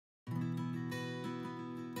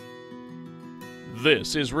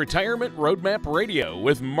This is Retirement Roadmap Radio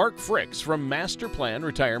with Mark Fricks from Master Plan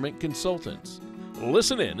Retirement Consultants.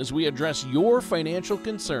 Listen in as we address your financial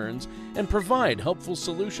concerns and provide helpful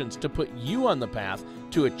solutions to put you on the path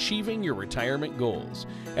to achieving your retirement goals.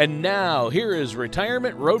 And now, here is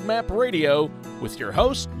Retirement Roadmap Radio with your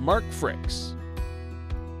host, Mark Fricks.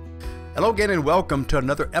 Hello again and welcome to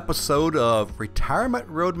another episode of Retirement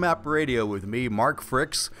Roadmap Radio with me, Mark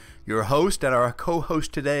Fricks, your host, and our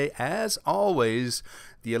co-host today, as always,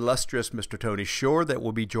 the illustrious Mr. Tony Shore that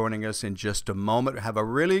will be joining us in just a moment. Have a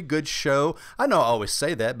really good show. I know I always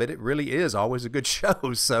say that, but it really is always a good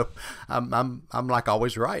show. So I'm like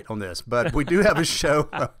always right on this. But we do have a show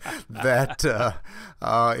that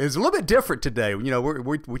is a little bit different today. You know,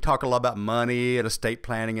 we talk a lot about money and estate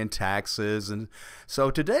planning and taxes, and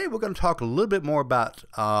so today we're going to talk a little bit more about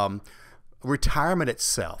retirement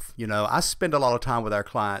itself. You know, I spend a lot of time with our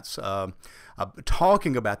clients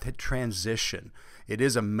talking about the transition. It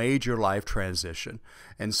is a major life transition.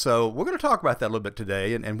 And so we're going to talk about that a little bit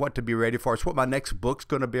today and what to be ready for. It's what my next book's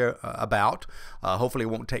going to be about. Hopefully it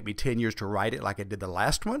won't take me 10 years to write it like I did the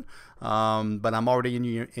last one. But I'm already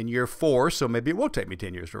in year 4, so maybe it will take me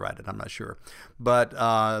 10 years to write it. I'm not sure. But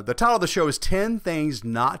the title of the show is 10 Things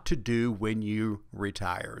Not to Do When You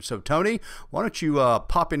Retire. So Tony, why don't you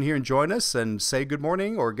pop in here and join us and say good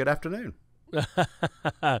morning or good afternoon?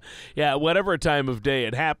 Yeah, whatever time of day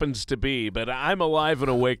it happens to be, but I'm alive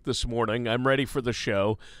and awake this morning. I'm ready for the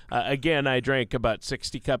show. Again, I drank about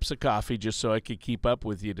 60 cups of coffee just so I could keep up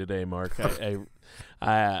with you today, Mark.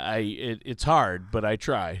 It's hard, but I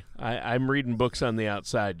try. I'm reading books on the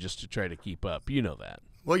outside just to try to keep up. You know that.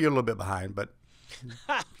 Well, you're a little bit behind, but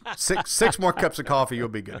six more cups of coffee, you'll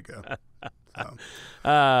be good to go.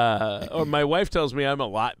 So. Or my wife tells me I'm a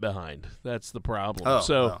lot behind. That's the problem.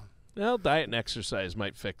 Well, diet and exercise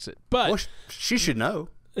might fix it. But well, she should know.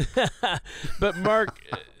 But Mark,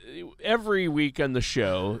 every week on the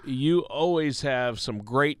show, you always have some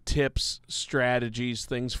great tips, strategies,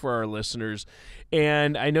 things for our listeners.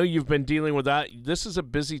 And I know you've been dealing with that. This is a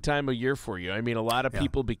busy time of year for you. I mean, a lot of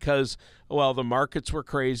people, because, well, the markets were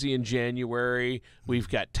crazy in January. We've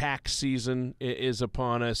got tax season is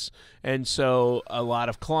upon us. And so a lot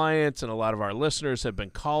of clients and a lot of our listeners have been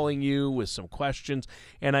calling you with some questions.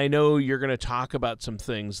 And I know you're going to talk about some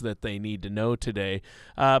things that they need to know today.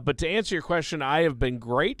 But to answer your question, I have been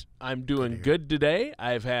great. I'm doing good today.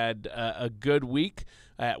 I've had a good week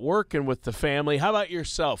at work and with the family. How about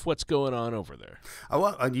yourself? What's going on over there?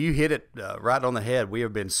 Well, you hit it right on the head. We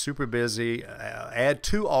have been super busy. Add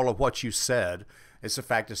to all of what you said, it's the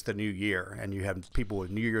fact it's the new year, and you have people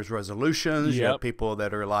with New Year's resolutions. You have people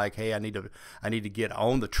that are like, "Hey, I need to get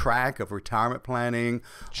on the track of retirement planning.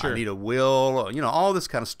 Sure. I need a will." You know, all this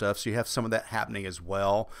kind of stuff. So you have some of that happening as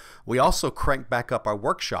well. We also cranked back up our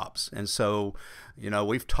workshops, and so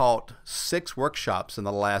we've taught 6 workshops in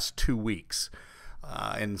the last 2 weeks.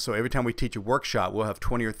 And so every time we teach a workshop, we'll have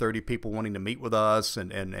 20 or 30 people wanting to meet with us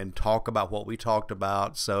and talk about what we talked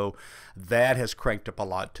about. So that has cranked up a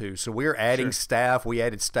lot too. So we're adding staff. We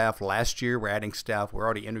added staff last year. We're adding staff. We're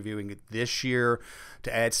already interviewing this year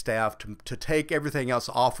to add staff to take everything else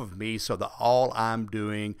off of me, so that all I'm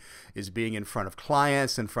doing is being in front of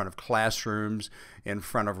clients, in front of classrooms, in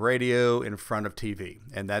front of radio, in front of TV.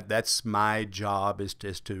 And that's my job is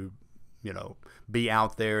to be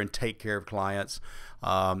out there and take care of clients,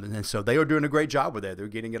 and so they are doing a great job with that. They're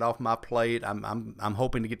getting it off my plate. I'm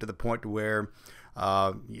hoping to get to the point to where,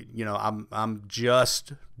 I'm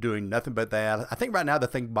just doing nothing but that. I think right now the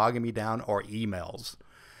thing bogging me down are emails,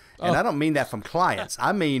 and I don't mean that from clients.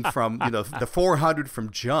 I mean from the 400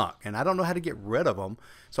 from junk, and I don't know how to get rid of them.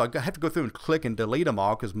 So I have to go through and click and delete them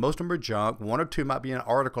all because most of them are junk. 1 or 2 might be an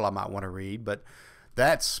article I might want to read, but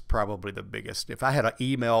that's probably the biggest. If I had an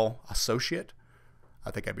email associate, I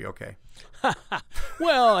think I'd be okay.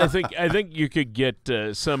 Well, I think you could get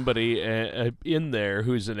somebody in there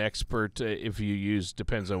who's an expert, if you use,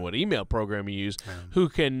 depends on what email program you use, who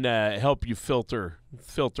can help you filter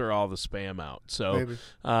all the spam out. So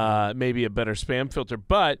maybe a better spam filter.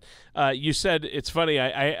 But you said, it's funny,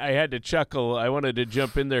 I had to chuckle. I wanted to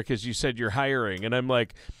jump in there because you said you're hiring. And I'm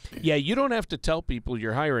like, yeah, you don't have to tell people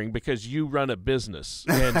you're hiring because you run a business.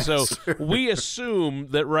 And so we assume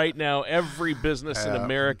that right now every business in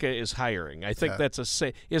America is hiring. I think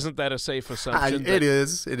isn't that a safe assumption? It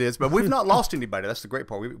is. But we've not lost anybody. That's the great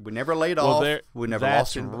part. We never laid off. We never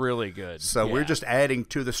lost anybody. That's really good. So we're just adding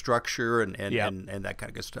to the structure and that kind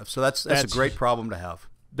of good stuff. So that's a great problem to have.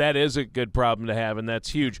 That is a good problem to have, and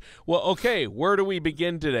that's huge. Well, okay, where do we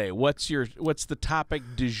begin today? What's the topic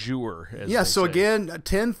du jour? Yeah, so say? again,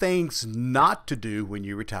 10 things not to do when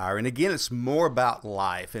you retire. And again, it's more about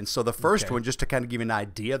life. And so the first one, just to kind of give you an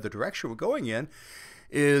idea of the direction we're going in,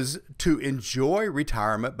 is to enjoy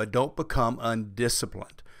retirement, but don't become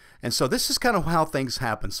undisciplined. And so this is kind of how things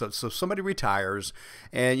happen. So somebody retires,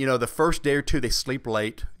 and the first day or two they sleep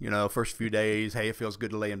late. First few days, hey, it feels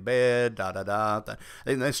good to lay in bed.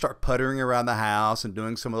 Then they start puttering around the house and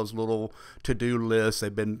doing some of those little to-do lists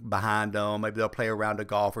they've been behind on. Maybe they'll play a round of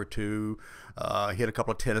golf or two, hit a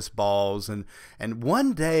couple of tennis balls, and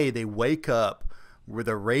one day they wake up with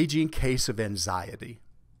a raging case of anxiety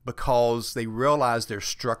because they realize their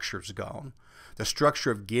structure's gone. The structure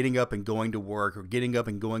of getting up and going to work, or getting up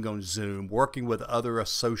and going on Zoom, working with other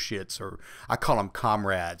associates, or I call them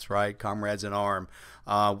comrades, right? Comrades in arm,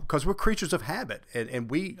 because we're creatures of habit, and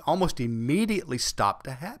we almost immediately stop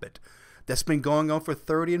the habit that's been going on for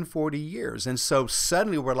 30 and 40 years. And so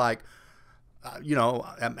suddenly we're like,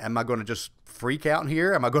 am I going to just freak out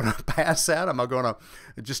here? Am I going to pass out? Am I going to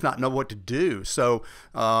just not know what to do? So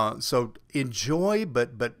enjoy,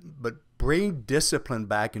 but bring discipline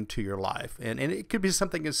back into your life. And it could be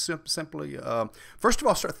something as simply, first of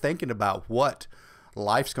all, start thinking about what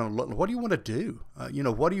life's going to look like. What do you want to do?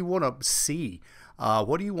 What do you want to see?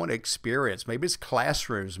 What do you want to experience? Maybe it's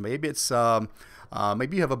classrooms. Maybe it's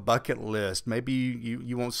maybe you have a bucket list. Maybe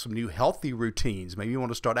you want some new healthy routines. Maybe you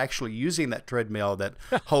want to start actually using that treadmill that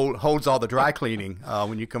holds all the dry cleaning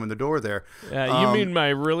when you come in the door there. You mean my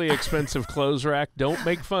really expensive clothes rack? Don't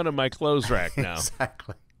make fun of my clothes rack now.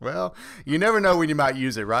 Exactly. Well, you never know when you might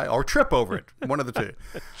use it, right? Or trip over it. One of the two.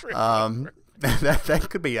 That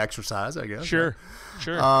could be exercise, I guess. Sure. Right?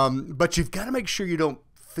 Sure. But you've got to make sure you don't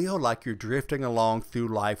feel like you're drifting along through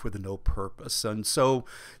life with no purpose. And so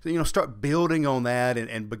start building on that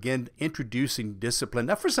and begin introducing discipline.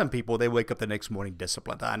 Now, for some people, they wake up the next morning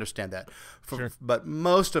disciplined. I understand that. Sure. But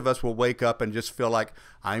most of us will wake up and just feel like,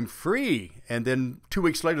 I'm free. And then 2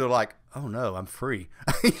 weeks later, they're like, oh, no, I'm free.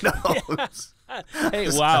 Hey,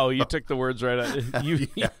 wow! You took the words right out.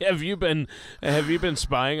 Have you been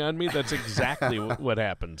spying on me? That's exactly what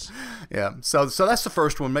happens. Yeah. So that's the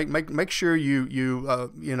first one. Make sure you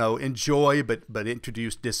enjoy, but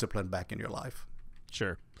introduce discipline back in your life.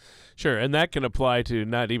 Sure, and that can apply to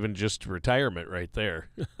not even just retirement, right there.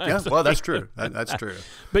 Yeah. Well, that's true. That's true.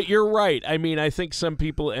 But you're right. I mean, I think some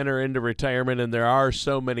people enter into retirement, and there are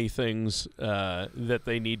so many things that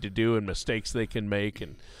they need to do and mistakes they can make,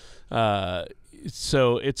 and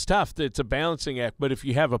so it's tough. It's a balancing act. But if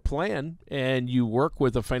you have a plan and you work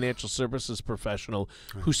with a financial services professional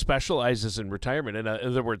who specializes in retirement, in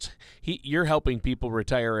other words, you're helping people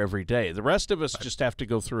retire every day. The rest of us just have to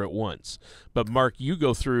go through it once. But Mark, you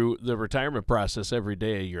go through the retirement process every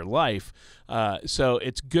day of your life. So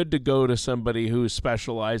it's good to go to somebody who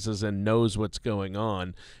specializes and knows what's going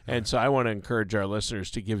on. And so I want to encourage our listeners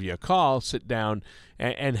to give you a call, sit down,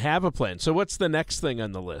 and have a plan. So what's the next thing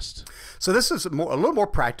on the list? So this is a little more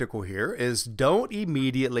practical here, is don't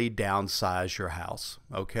immediately downsize your house,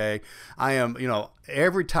 okay? I am,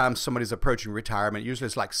 every time somebody's approaching retirement, usually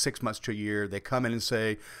it's like 6 months to a year, they come in and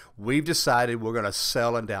say, we've decided we're going to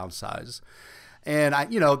sell and downsize. And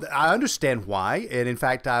I understand why, and in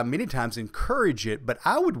fact, I many times encourage it, but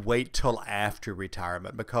I would wait till after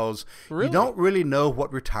retirement because you don't really know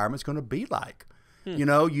what retirement's going to be like.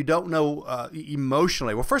 You don't know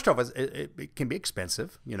emotionally. Well, first off, it can be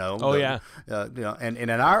expensive. Oh, yeah. And in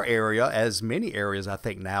our area, as many areas, I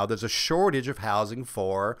think now, there's a shortage of housing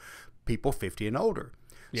for people 50 and older.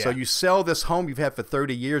 Yeah. So you sell this home you've had for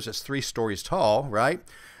 30 years. It's 3 stories tall, right?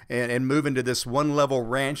 And move into this one-level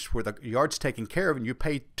ranch where the yard's taken care of, and you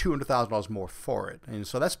pay $200,000 more for it. And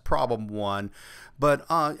so that's problem one. But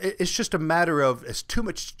it's just a matter of it's too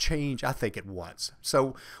much change, I think, at once.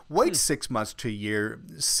 So wait 6 months to a year.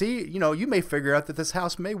 See, you may figure out that this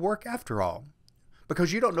house may work after all,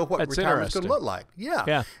 because you don't know what retirement's going to look like.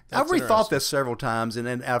 Yeah. I've rethought this several times,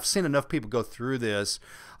 and I've seen enough people go through this,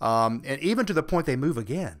 and even to the point they move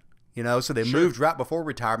again. So they moved right before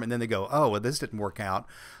retirement, and then they go, oh, well, this didn't work out.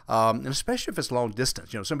 And especially if it's long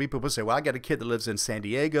distance. Some people will say, well, I got a kid that lives in San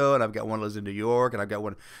Diego, and I've got one that lives in New York, and I've got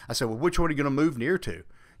one. I said, well, which one are you going to move near to?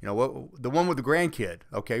 The one with the grandkid.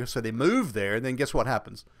 Okay, so they move there, and then guess what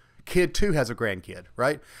happens? kid 2 has a grandkid,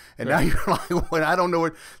 right? And now you're like, well, I don't know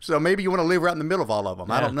what. So maybe you want to live right in the middle of all of them.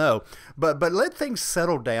 Yeah. I don't know, but let things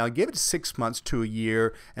settle down. Give it 6 months to a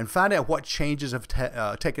year, and find out what changes have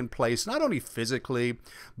taken place, not only physically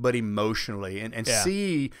but emotionally, and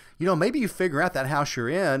see. Maybe you figure out that house you're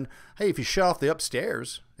in. Hey, if you shut off the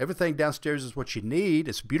upstairs, everything downstairs is what you need.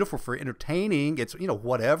 It's beautiful for entertaining. It's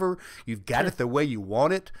whatever you've got it the way you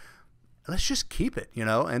want it. Let's just keep it,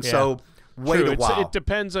 And so wait a while. It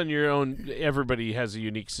depends on your own. Everybody has a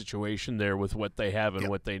unique situation there with what they have and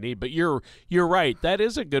what they need. But you're right. That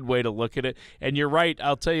is a good way to look at it. And you're right.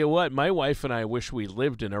 I'll tell you what. My wife and I wish we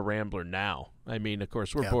lived in a Rambler now. I mean, of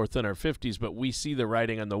course, we're both in our 50s, but we see the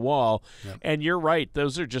writing on the wall. Yep. And you're right.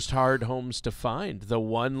 Those are just hard homes to find. The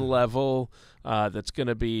one level that's going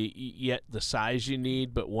to be yet the size you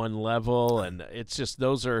need, but one level. And it's just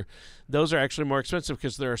those are actually more expensive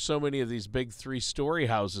because there are so many of these big 3-story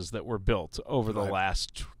houses that were built over the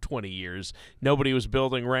last 20 years. Nobody was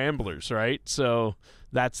building Ramblers, right? So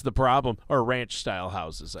that's the problem, or ranch-style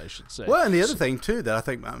houses, I should say. Well, and the other thing, too, that I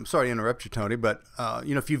think, I'm sorry to interrupt you, Tony, but,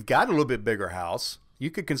 if you've got a little bit bigger house,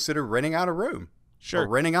 you could consider renting out a room. Sure. Or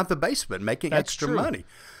renting out the basement, making extra money.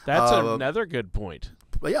 That's another good point.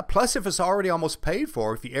 Yeah, plus if it's already almost paid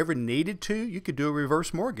for, if you ever needed to, you could do a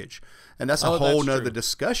reverse mortgage. And that's a whole nother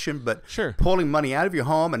discussion, but pulling money out of your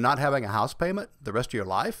home and not having a house payment the rest of your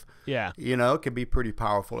life, can be pretty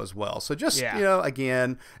powerful as well. So just,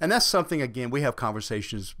 again, and that's something, again, we have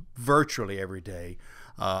conversations virtually every day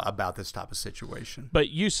about this type of situation. But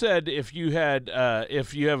you said if you have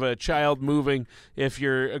a child moving, if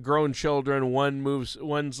you're grown children,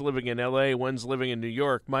 one's living in LA, one's living in New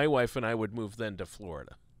York, my wife and I would move then to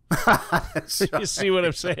Florida. You see what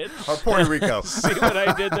I'm saying? Or Puerto Rico. See what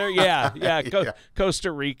I did there? Yeah.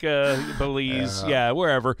 Costa Rica, Belize,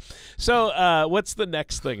 wherever. So what's the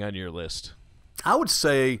next thing on your list? I would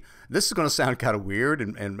say, this is going to sound kind of weird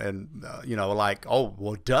and like, oh,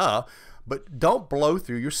 well, duh. But don't blow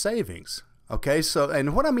through your savings, okay? So,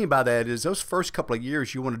 and what I mean by that is those first couple of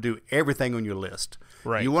years, you want to do everything on your list.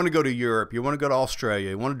 Right. You want to go to Europe. You want to go to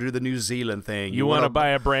Australia. You want to do the New Zealand thing. You want to buy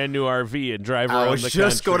a brand new RV and drive around the country. I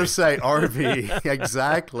was just going to say RV.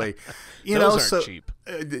 Exactly. Those aren't cheap.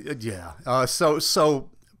 So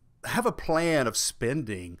have a plan of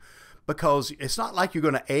spending, because it's not like you're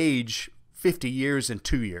going to age 50 years in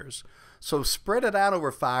 2 years. So spread it out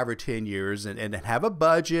over 5 or 10 years and have a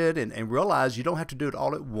budget and realize you don't have to do it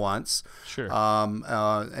all at once. Sure.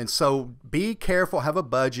 And so be careful, have a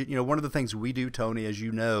budget. One of the things we do, Tony, as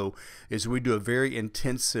you know, is we do a very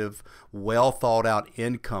intensive, well thought out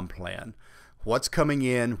income plan. What's coming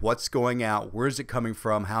in, what's going out, where's it coming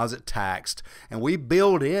from, how's it taxed? And we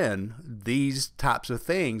build in these types of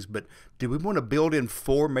things, but do we want to build in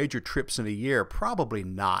 4 major trips in a year? Probably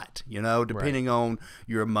not, depending on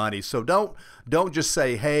your money. So don't just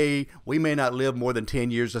say, hey, we may not live more than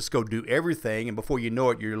 10 years, let's go do everything, and before you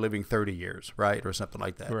know it, you're living 30 years, right? Or something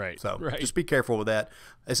like that. Right. So just be careful with that.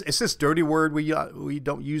 It's this dirty word we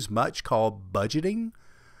don't use much called budgeting.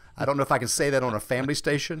 I don't know if I can say that on a family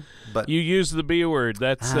station, but you use the B word.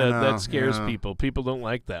 That scares people. People don't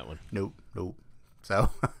like that one. Nope. So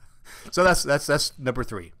that's number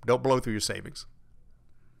 3. Don't blow through your savings.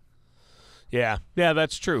 Yeah,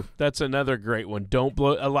 that's true. That's another great one. Don't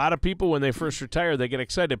blow. A lot of people, when they first retire, they get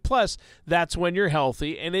excited. Plus, that's when you're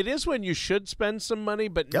healthy, and it is when you should spend some money,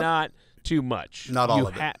 but not too much. Not all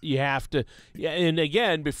of it. You have to. Yeah, and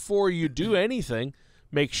again, before you do anything,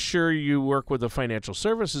 make sure you work with a financial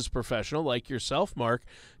services professional like yourself, Mark,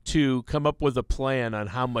 to come up with a plan on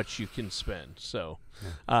how much you can spend. So,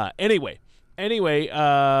 anyway,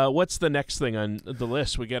 what's the next thing on the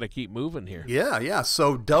list? We got to keep moving here. Yeah.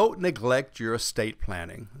 So don't neglect your estate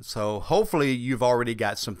planning. So hopefully you've already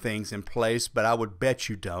got some things in place, but I would bet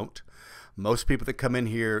you don't. Most people that come in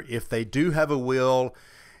here, if they do have a will,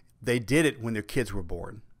 they did it when their kids were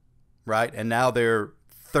born, right? And now they're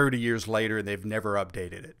 30 years later and they've never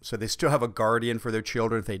updated it. So they still have a guardian for their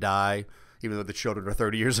children if they die, even though the children are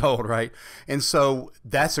 30 years old, right? And so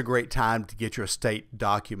that's a great time to get your estate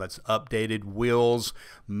documents updated, wills.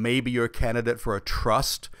 Maybe you're a candidate for a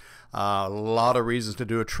trust. A lot of reasons to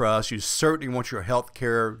do a trust. You certainly want your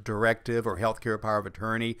healthcare directive or healthcare power of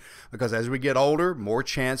attorney, because as we get older, more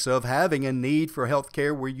chance of having a need for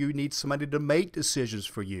healthcare where you need somebody to make decisions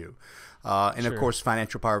for you. And of course,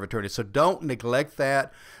 financial power of attorney. So don't neglect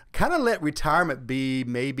that. Kind of let retirement be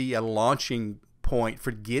maybe a launching point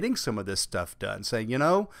for getting some of this stuff done. Saying,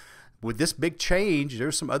 with this big change,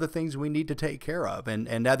 there's some other things we need to take care of.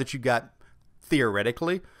 And now that you've got,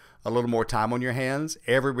 theoretically, a little more time on your hands,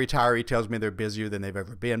 every retiree tells me they're busier than they've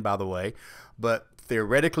ever been, by the way. But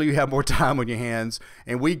theoretically you have more time on your hands,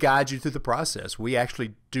 and we guide you through the process. We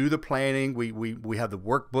actually do the planning. We have the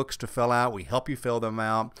workbooks to fill out. We help you fill them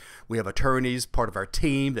out. We have attorneys, part of our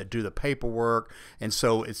team, that do the paperwork. And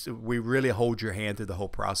so we really hold your hand through the whole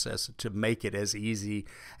process to make it as easy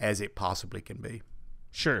as it possibly can be.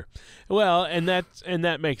 Sure. Well, and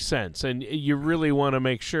that makes sense. And you really want to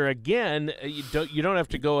make sure, again, you don't have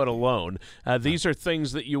to go it alone. These are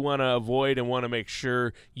things that you want to avoid and want to make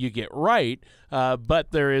sure you get right.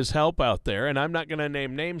 But there is help out there. And I'm not going to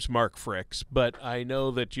name names, Mark Fricks, but I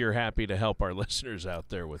know that you're happy to help our listeners out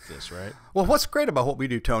there with this, right? Well, what's great about what we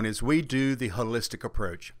do, Tony, is we do the holistic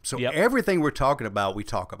approach. So everything we're talking about, we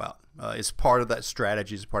talk about. It's part of that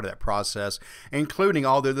strategy, it's part of that process, including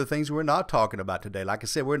all the other things we're not talking about today. Like I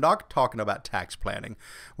said, we're not talking about tax planning.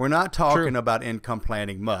 We're not talking about income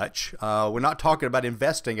planning much. We're not talking about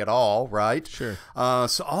investing at all, right? Sure.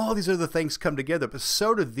 So all these other things come together, but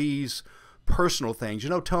so do these personal things. You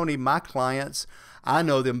know, Tony, my clients, I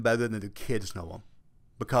know them better than the kids know them,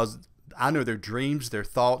 because I know their dreams, their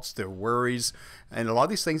thoughts, their worries, and a lot of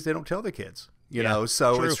these things they don't tell their kids. You know,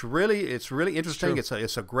 so true. it's really interesting.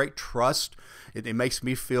 It's a great trust. It makes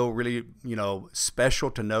me feel really, special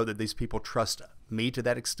to know that these people trust me to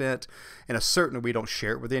that extent. And certainly we don't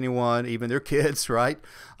share it with anyone, even their kids, right?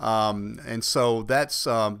 And so that's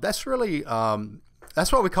really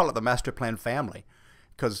that's why we call it the Master Plan family,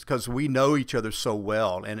 because we know each other so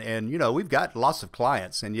well. And we've got lots of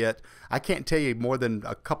clients, and yet I can't tell you more than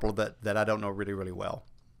a couple that I don't know really, really well.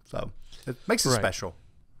 So it makes it special.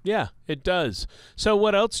 Yeah, it does. So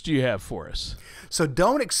what else do you have for us? So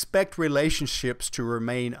don't expect relationships to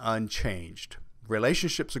remain unchanged.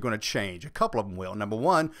 Relationships are going to change. A couple of them will. Number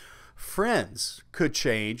one, friends could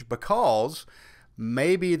change because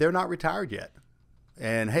maybe they're not retired yet.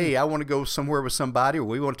 And, hey, I want to go somewhere with somebody, or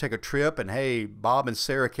we want to take a trip, and, hey, Bob and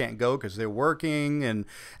Sarah can't go because they're working. And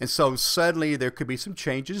so suddenly there could be some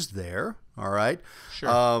changes there, all right?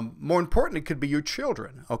 Sure. More importantly, it could be your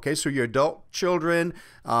children, okay? So your adult children,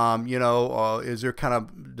 does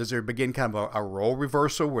there begin kind of a role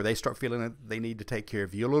reversal where they start feeling that they need to take care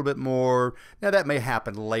of you a little bit more? Now, that may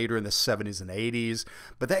happen later in the 70s and 80s,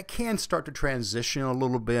 but that can start to transition a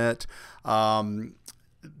little bit.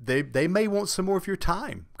 They may want some more of your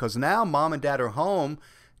time, because now mom and dad are home.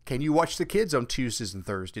 Can you watch the kids on Tuesdays and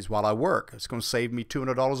Thursdays while I work? It's going to save me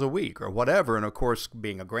 $200 a week or whatever. And of course,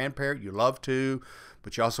 being a grandparent, you love to,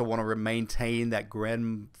 but you also want to maintain that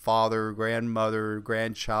grandfather, grandmother,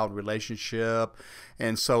 grandchild relationship.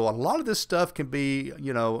 And so a lot of this stuff can be,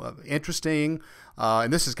 interesting.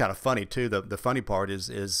 And this is kind of funny too. The funny part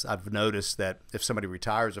is I've noticed that if somebody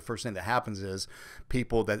retires, the first thing that happens is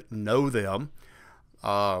people that know them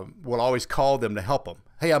will always call them to help them.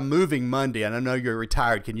 Hey, I'm moving Monday, and I know you're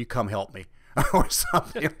retired. Can you come help me? Or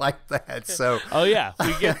something like that. So, oh yeah,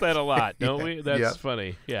 we get that a lot, don't we? That's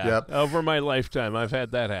funny. Yeah. Yep. Over my lifetime, I've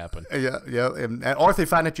had that happen. Yeah. Or if they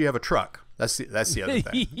find that you have a truck. That's the other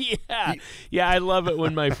thing. Yeah. I love it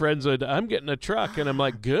when my friends would, I'm getting a truck, and I'm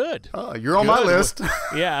like, good. Oh, you're on my list.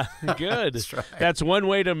 Yeah, good. That's right. That's one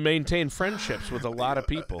way to maintain friendships with a lot of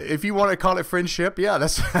people. If you want to call it friendship, we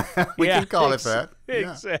can call it that.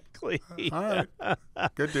 Exactly. All right.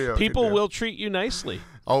 Good deal. People will treat you nicely.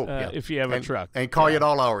 If you have a truck. And call you at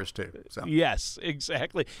all hours, too. So. Yes,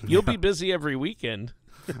 exactly. You'll be busy every weekend.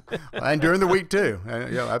 And during the week, too.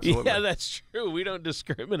 Yeah, absolutely. Yeah, that's true. We don't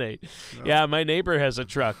discriminate. No. Yeah, my neighbor has a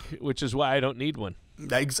truck, which is why I don't need one.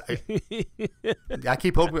 I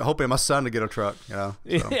keep hoping my son to get a truck, So.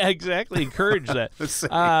 Yeah, exactly. Encourage that.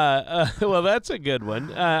 Well, that's a good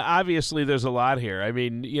one. Obviously, there's a lot here. I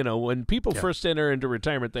mean, when people first enter into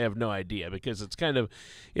retirement, they have no idea, because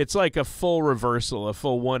it's like a full reversal, a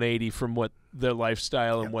full 180 from what their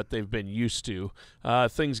lifestyle and what they've been used to.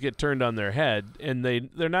 Things get turned on their head, and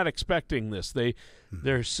they're not expecting this.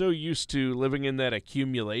 They're so used to living in that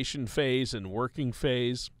accumulation phase and working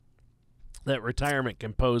phase that retirement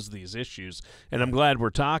can pose these issues, and I'm glad we're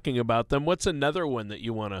talking about them. What's another one that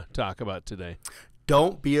you want to talk about today?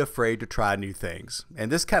 Don't be afraid to try new things.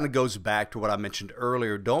 And this kind of goes back to what I mentioned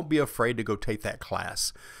earlier. Don't be afraid to go take that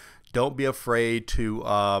class. Don't be afraid to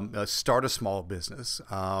start a small business.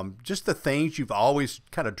 Just the things you've always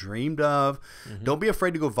kind of dreamed of. Mm-hmm. Don't be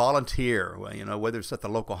afraid to go volunteer, whether it's at the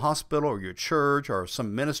local hospital or your church or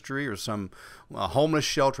some ministry or some homeless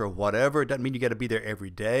shelter or whatever. It doesn't mean you got to be there every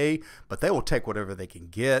day, but they will take whatever they can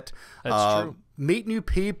get. That's true. Meet new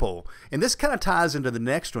people. And this kind of ties into the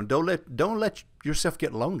next one. Don't let yourself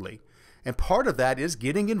get lonely. And part of that is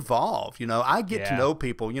getting involved. I get to know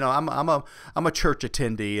people. I'm a church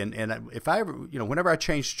attendee, and if I ever, whenever I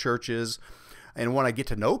change churches and when I get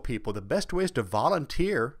to know people, the best way is to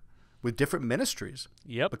volunteer with different ministries.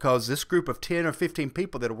 Yep. Because this group of 10 or 15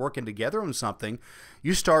 people that are working together on something,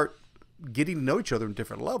 you start getting to know each other on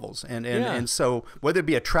different levels. And so whether it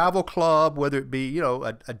be a travel club, whether it be,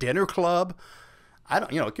 a dinner club,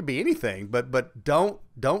 it could be anything, but don't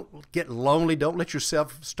get lonely. Don't let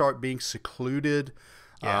yourself start being secluded.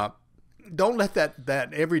 Yeah. Don't let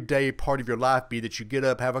that everyday part of your life be that you get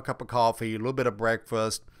up, have a cup of coffee, a little bit of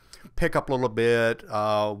breakfast, pick up a little bit,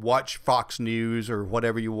 watch Fox News or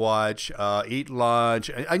whatever you watch, eat lunch,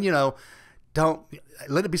 and don't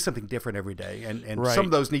let it be something different every day. And Right. some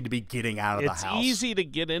of those need to be getting out of the house. It's easy to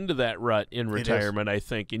get into that rut in retirement, I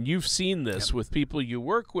think. And you've seen this with people you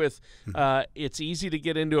work with. It's easy to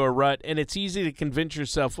get into a rut, and it's easy to convince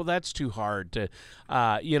yourself, well, that's too hard to,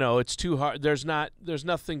 it's too hard. There's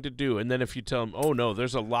nothing to do. And then if you tell them, oh, no,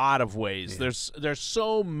 there's a lot of ways. Yeah. There's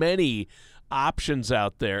so many options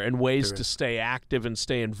out there and ways to stay active and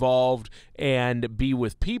stay involved and be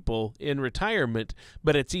with people in retirement,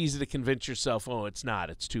 but it's easy to convince yourself, oh, it's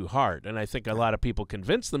too hard. And I think a lot of people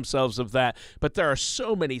convince themselves of that, but there are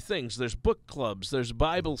so many things. There's book clubs, there's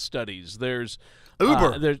Bible studies, there's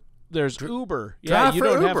Uber. There's Uber. Drive you for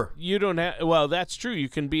don't Uber. You don't have. Well, that's true. You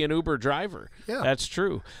can be an Uber driver. Yeah. That's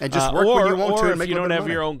true. And just work when you want to Or and if make you a little don't bit have of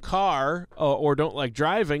your money. own car or don't like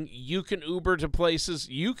driving, you can Uber to places.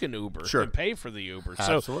 You can Uber Sure. and pay for the Uber.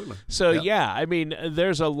 Absolutely. So Yep. yeah, I mean,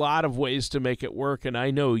 there's a lot of ways to make it work, and I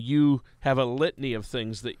know you have a litany of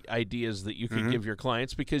ideas that you can give your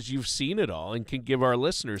clients because you've seen it all and can give our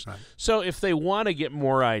listeners. Right. So if they want to get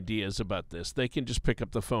more ideas about this, they can just pick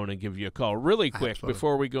up the phone and give you a call really quick. Absolutely.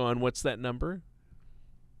 Before we go on. What's that number?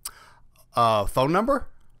 Phone number?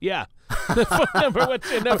 Yeah. The phone number.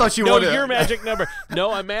 What's your number? I thought you wanted your magic number.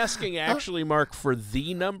 No, I'm asking actually, Mark, for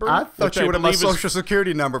the number. I thought you wanted my believe is- Social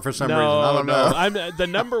Security number for some No, reason. I don't know. the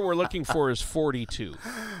number we're looking for is 42.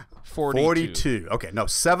 42. Okay, no,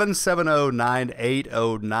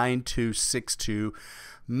 770-980-9262.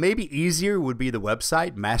 Maybe easier would be the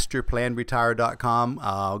website,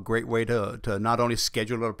 masterplanretire.com. Great way to not only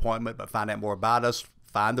schedule an appointment, but find out more about us,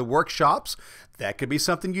 find the workshops. That could be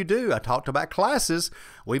something you do. I talked about classes.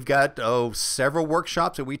 We've got several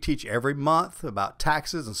workshops that we teach every month about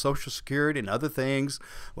taxes and Social Security and other things.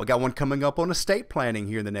 We got one coming up on estate planning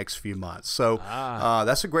here in the next few months. So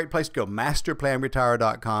that's a great place to go,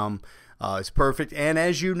 masterplanretire.com. It's perfect. And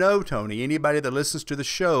as you know, Tony, anybody that listens to the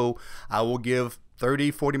show, I will give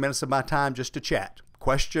 30, 40 minutes of my time just to chat.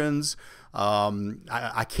 Questions.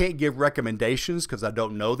 I can't give recommendations because I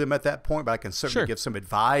don't know them at that point, but I can certainly give some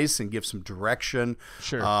advice and give some direction.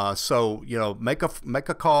 Sure. So make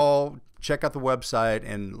a call, check out the website,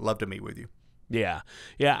 and love to meet with you. Yeah.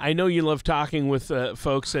 I know you love talking with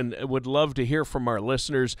folks and would love to hear from our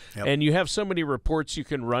listeners. Yep. And you have so many reports you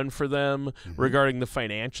can run for them regarding the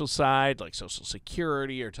financial side, like Social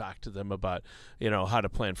Security, or talk to them about, how to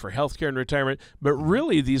plan for healthcare and retirement. But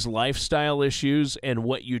really, these lifestyle issues and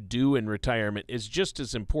what you do in retirement is just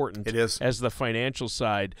as important as the financial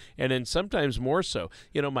side, and then sometimes more so.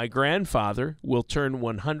 My grandfather will turn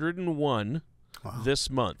 101 this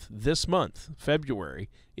month, February,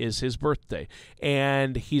 is his birthday,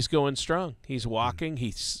 and he's going strong. He's walking.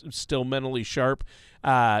 He's still mentally sharp.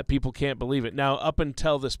 People can't believe it. Now, up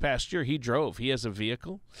until this past year, he drove. He has a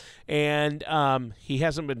vehicle, and he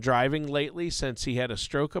hasn't been driving lately since he had a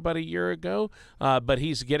stroke about a year ago, but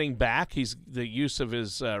he's getting back. The use of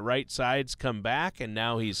his right side's come back, and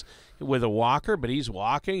now he's with a walker, but he's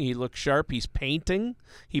walking. He looks sharp. He's painting.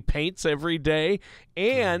 He paints every day,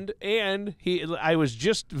 and I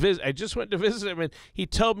just went to visit him, and he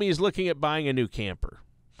told me he's looking at buying a new camper.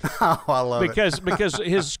 Oh, I love because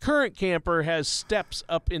his current camper has steps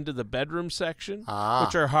up into the bedroom section,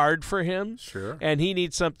 which are hard for him. Sure. And he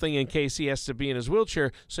needs something in case he has to be in his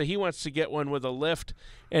wheelchair, so he wants to get one with a lift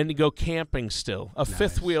and go camping still, a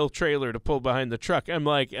fifth wheel trailer to pull behind the truck. I'm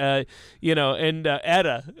like, and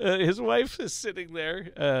Etta, his wife, is sitting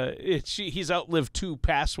there. He's outlived 2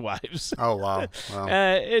 past wives. Oh, wow.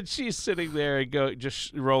 And she's sitting there and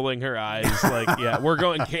just rolling her eyes like, yeah, we're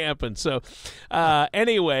going camping. So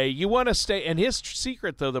anyway, you want to stay. And his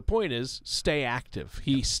secret, though, the point is stay active.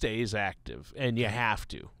 He stays active, and you have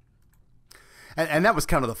to. And that was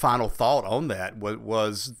kind of the final thought on that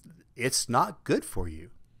was it's not good for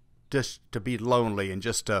you just to be lonely and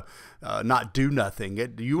just to not do nothing.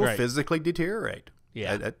 You will physically deteriorate.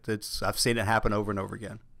 Yeah. I've seen it happen over and over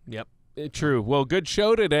again. Yep. True. Well, good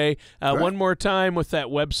show today. One more time with that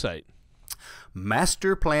website.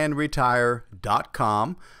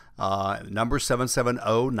 Masterplanretire.com. Number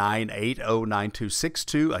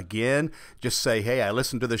 770-980-9262. Again, just say, hey, I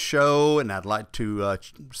listened to the show and I'd like to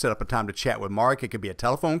set up a time to chat with Mark. It could be a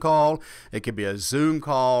telephone call. It could be a Zoom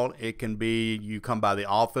call. It can be you come by the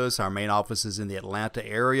office. Our main office is in the Atlanta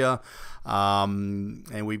area.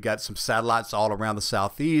 And we've got some satellites all around the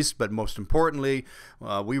Southeast. But most importantly,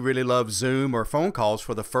 we really love Zoom or phone calls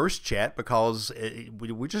for the first chat because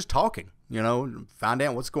we're just talking. Find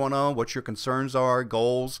out what's going on, what your concerns are,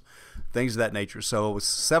 goals, things of that nature. So it's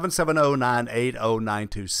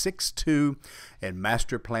 770-980-9262 and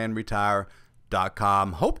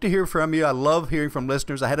masterplanretire.com. Hope to hear from you. I love hearing from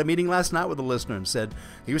listeners. I had a meeting last night with a listener and said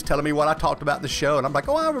he was telling me what I talked about in the show, and I'm like,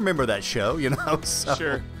 oh, I remember that show. So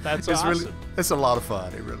sure, that's it's awesome. It's a lot of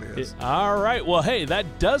fun. It really is. All right. Well, hey,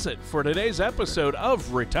 that does it for today's episode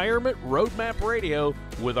of Retirement Roadmap Radio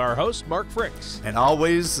with our host, Mark Fricks. And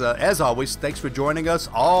as always, thanks for joining us.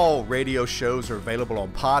 All radio shows are available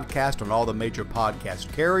on podcast on all the major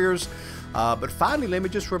podcast carriers. But finally, let me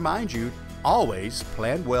just remind you, always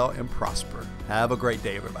plan well and prosper. Have a great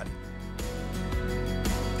day, everybody.